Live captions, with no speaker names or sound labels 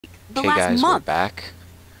The Okay, last guys, we're month. back.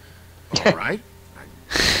 All right.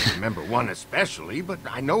 I don't remember one especially, but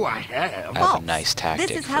I know I have. I have a False. nice tactic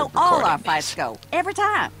This is for how all recording our fights these. go. Every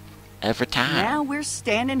time. Every time. Now we're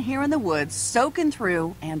standing here in the woods, soaking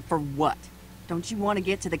through, and for what? Don't you want to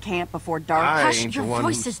get to the camp before dark? I Hush ain't your the one who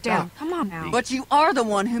voices down. stopped. Come on now. But you are the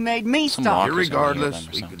one who made me Some stop. walkers in here Irregardless, then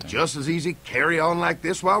or we something. could just as easy carry on like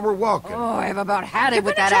this while we're walking. Oh, I've about had it You're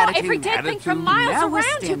with gonna that draw every attitude. dead thing from Attitude. miles Now we're around.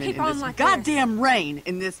 You standing keep in on this like goddamn rain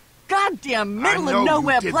in this goddamn middle I know of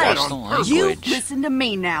nowhere you did place. that Personal on purpose. You language. listen to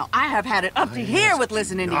me now. I have had it up to I here asked with you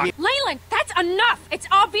listening not- to you. this. Leyland, that's enough. It's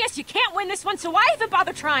obvious you can't win this one, so why even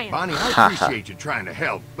bother trying? Bonnie, I appreciate you trying to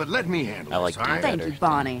help, but let me handle I like this, all right? doing Thank you, better.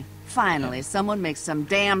 Bonnie. Finally, someone makes some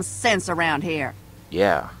damn sense around here.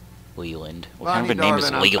 Yeah, Leland. What Bonnie, kind of a name is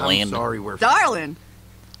darling, I'm Leland? sorry we're... Darling,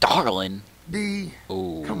 Darling. D,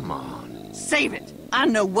 Ooh. come on. save it. I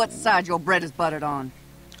know what side your bread is buttered on.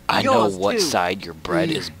 I know Yours, what too. side your bread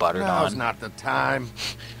D, is buttered now's on. not the time.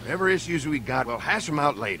 Whatever issues we got, we'll hash them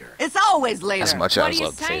out later. It's always later. As much What as are I you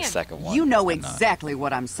would say the saying? second one. You know I'm not. exactly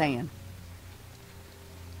what I'm saying.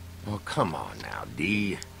 Well, come on now,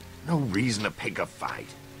 D. No reason to pick a fight.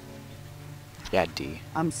 Yeah, D.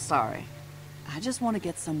 I'm sorry. I just want to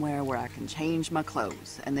get somewhere where I can change my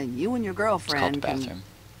clothes, and then you and your It's called girlfriend the can... bathroom.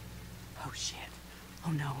 Oh, shit.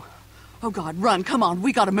 Oh, no. Oh, God, run. Come on.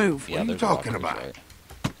 We gotta move. Yeah, are you there's talking walkers, about? right?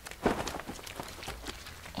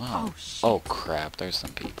 Wow. Oh, shit. Oh, crap. There's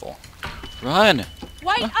some people. Run!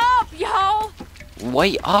 Wait up, y'all!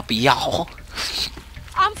 Wait up, y'all!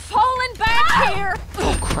 I'm falling back here!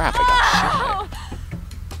 Oh, crap. I got shot.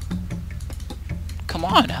 Come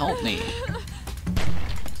on, help me.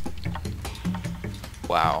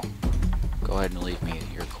 Wow. Go ahead and leave me.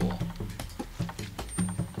 You're cool.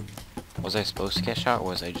 Was I supposed to get shot, or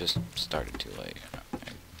was I just started too late?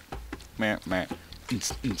 Meh, meh.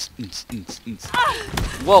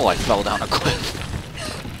 Whoa, I fell down a cliff.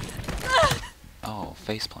 Oh,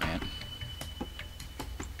 faceplant.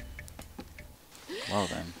 Well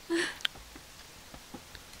then.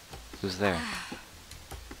 Who's there?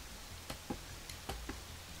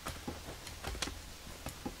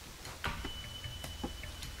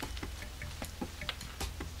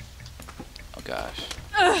 Oh gosh.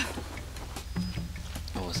 Oh,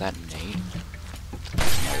 was that Nate?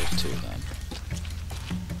 No, there's two of them.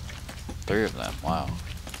 Three of them, wow.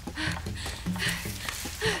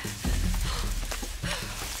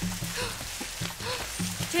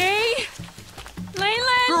 D?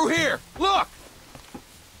 Leyland? Through here! Look!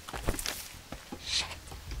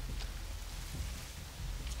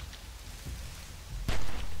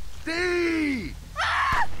 D!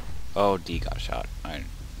 Oh, D got shot. I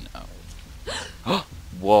know.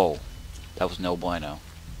 Whoa. That was no bueno.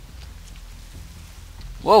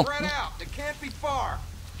 Whoa! Spread out! They can't be far!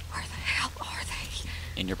 Where the hell are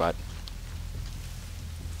they? In your butt.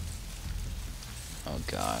 Oh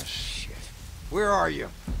gosh. Shit. Where are you?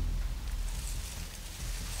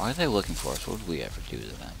 Why are they looking for us? What would we ever do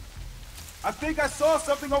to them? I think I saw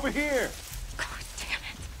something over here. God damn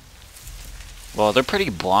it. Well, they're pretty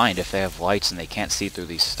blind if they have lights and they can't see through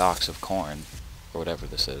these stalks of corn. Or whatever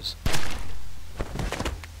this is.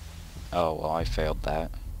 Oh, well, I failed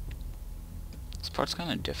that. This part's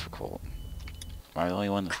kind of difficult. Am I the only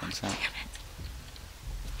one that thinks that?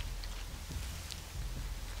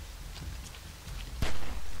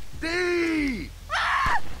 D!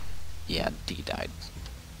 Yeah, D died.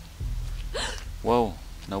 Whoa,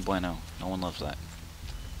 no bueno. No one loves that.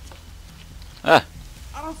 Ah!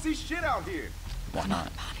 I don't see shit out here. Why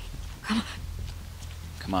not? Bonnie, come on.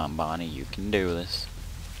 Come on, Bonnie, you can do this.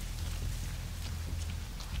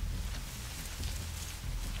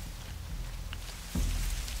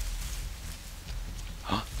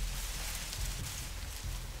 Huh?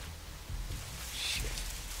 Shit.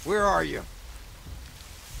 Where are you?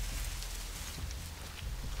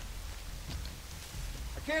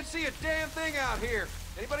 I can't see a damn thing out here.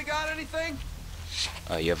 Anybody got anything?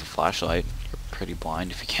 You have a flashlight. You're pretty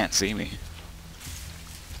blind if you can't see me.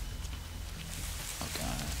 Oh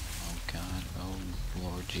god. Oh god. Oh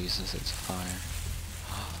Lord Jesus, it's fire.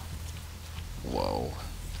 Whoa.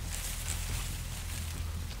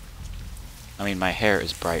 I mean, my hair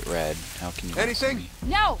is bright red. How can you not see Anything? me?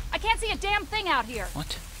 No, I can't see a damn thing out here.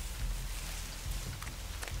 What?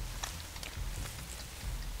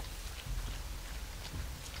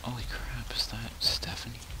 Holy crap, is that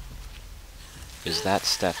Stephanie? Is that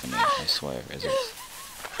Stephanie? I swear, is it?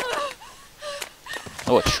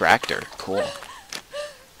 Oh, a tractor. Cool.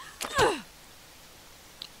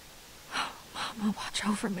 Mama, watch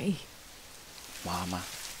over me. Mama.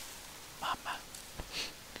 Mama.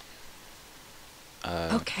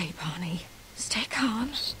 Okay, Bonnie. Stay calm.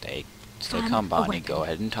 calm. Stay I'm calm, Bonnie. awakened. Go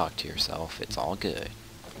ahead and talk to yourself. It's all good.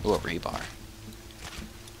 Ooh, a rebar.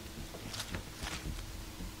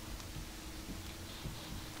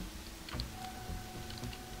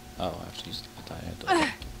 Oh, I have to use. I thought I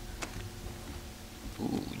had to.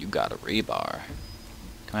 Ooh, you got a rebar.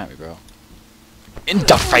 Come at me, bro. In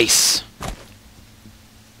the face!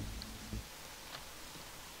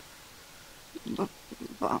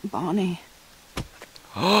 Bonnie.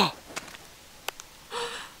 Oh!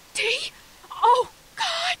 Dee? Oh,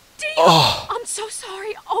 God, Dee! Oh! I'm so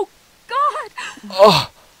sorry. Oh, God!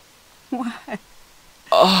 Oh! Why?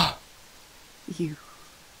 Oh! You.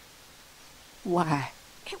 Why?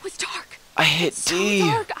 It was dark. I hit So D!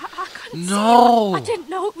 dark. I couldn't No! see you. I didn't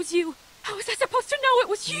know it was you. How was I supposed to know it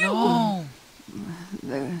was you? No!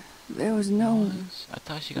 There was no... What? I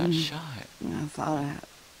thought she got shot. I thought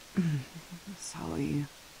I saw you.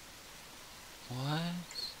 What?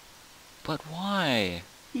 But why?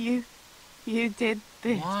 You did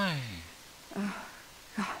this. Why?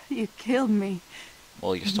 God, you killed me.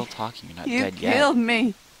 Well, you're still talking. You're not You dead yet. killed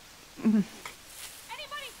me. Anybody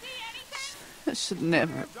see anything? I should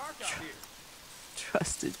never Dark out here.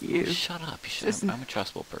 trusted you. Shut up. You should. Just- I'm a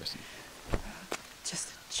trustable person. Just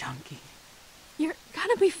a junkie. You're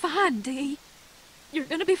gonna be fine, Dee. You're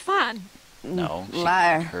gonna be fine. No.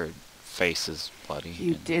 Liar. Her face is bloody.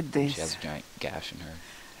 You and did this. She has a giant gash in her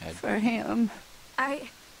head. For him.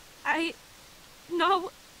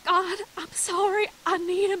 No, God, I'm sorry. I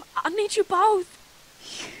need him. I need you both.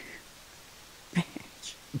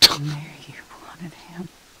 Bitch. Mary, you wanted him.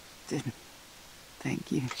 Didn't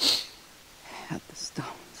think you had the stones.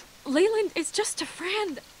 Leland is just a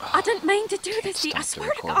friend. I didn't mean to do Can't this, Dee. I stop the swear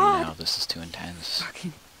to recording God. now. This is too intense.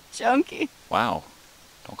 Fucking junkie. Wow.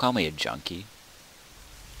 Don't call me a junkie.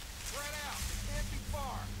 Spread out. It can't be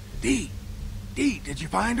far. Dee, did you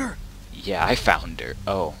find her? Yeah, I found her.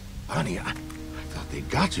 Oh. Honey, I thought they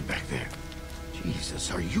got you back there.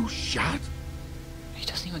 Jesus, are you shot? He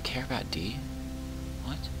doesn't even care about D.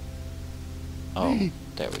 What? Oh, Hey.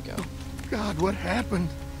 there we go. God, what happened?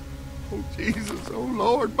 Oh, Jesus. Oh,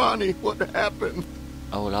 Lord, Bonnie, what happened?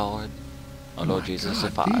 Oh, Lord. Oh, Oh, Lord my Jesus, God,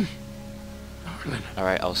 if I... Dee. Darling,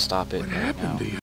 Alright, I'll stop it what right happened now. to you?